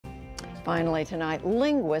Finally tonight,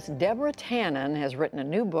 linguist Deborah Tannen has written a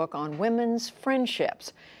new book on women's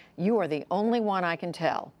friendships. You Are the Only One I Can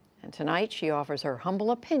Tell. And tonight she offers her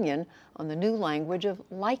humble opinion on the new language of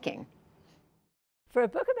liking. For a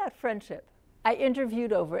book about friendship, I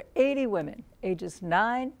interviewed over 80 women, ages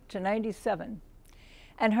 9 to 97,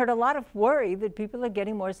 and heard a lot of worry that people are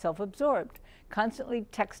getting more self-absorbed, constantly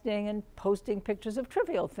texting and posting pictures of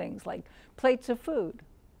trivial things like plates of food.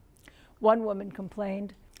 One woman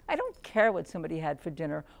complained, "I don't care what somebody had for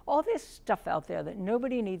dinner, all this stuff out there that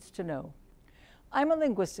nobody needs to know." I'm a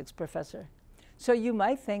linguistics professor, so you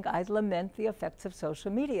might think I'd lament the effects of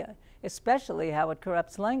social media, especially how it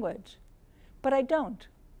corrupts language. But I don't.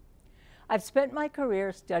 I've spent my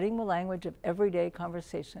career studying the language of everyday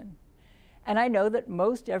conversation. And I know that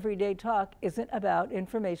most everyday talk isn't about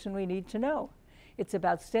information we need to know. It's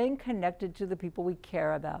about staying connected to the people we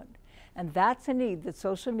care about. And that's a need that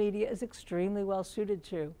social media is extremely well suited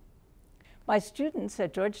to. My students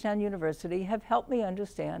at Georgetown University have helped me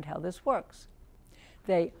understand how this works.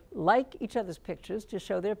 They like each other's pictures to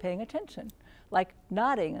show they're paying attention, like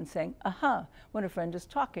nodding and saying, "uh-huh," when a friend is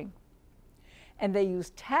talking. And they use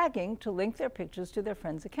tagging to link their pictures to their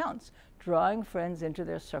friends' accounts, drawing friends into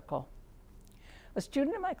their circle. A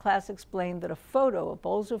student in my class explained that a photo of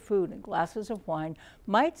bowls of food and glasses of wine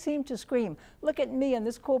might seem to scream, "Look at me and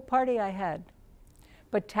this cool party I had."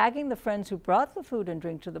 But tagging the friends who brought the food and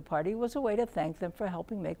drink to the party was a way to thank them for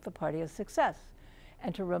helping make the party a success,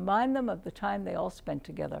 and to remind them of the time they all spent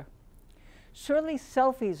together. Surely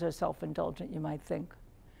selfies are self-indulgent, you might think.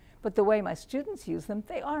 But the way my students use them,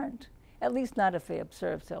 they aren't, at least not if they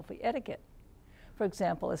observe selfie etiquette. For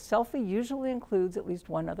example, a selfie usually includes at least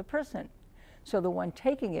one other person, so the one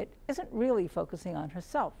taking it isn't really focusing on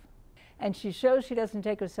herself. And she shows she doesn't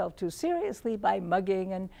take herself too seriously by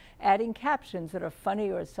mugging and adding captions that are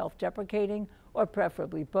funny or self-deprecating, or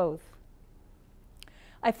preferably both.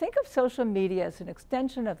 I think of social media as an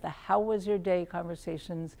extension of the "how was your day"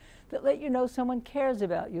 conversations that let you know someone cares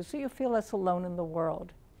about you so you feel less alone in the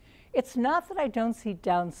world. It's not that I don't see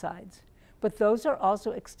downsides, but those are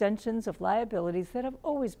also extensions of liabilities that have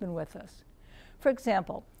always been with us. For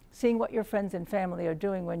example, seeing what your friends and family are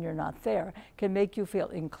doing when you're not there can make you feel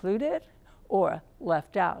included or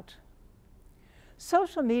left out.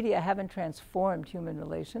 Social media haven't transformed human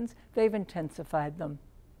relations, they've intensified them.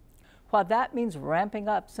 While that means ramping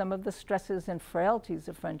up some of the stresses and frailties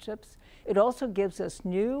of friendships, it also gives us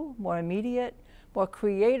new, more immediate, more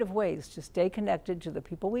creative ways to stay connected to the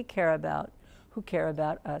people we care about, who care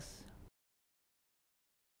about us.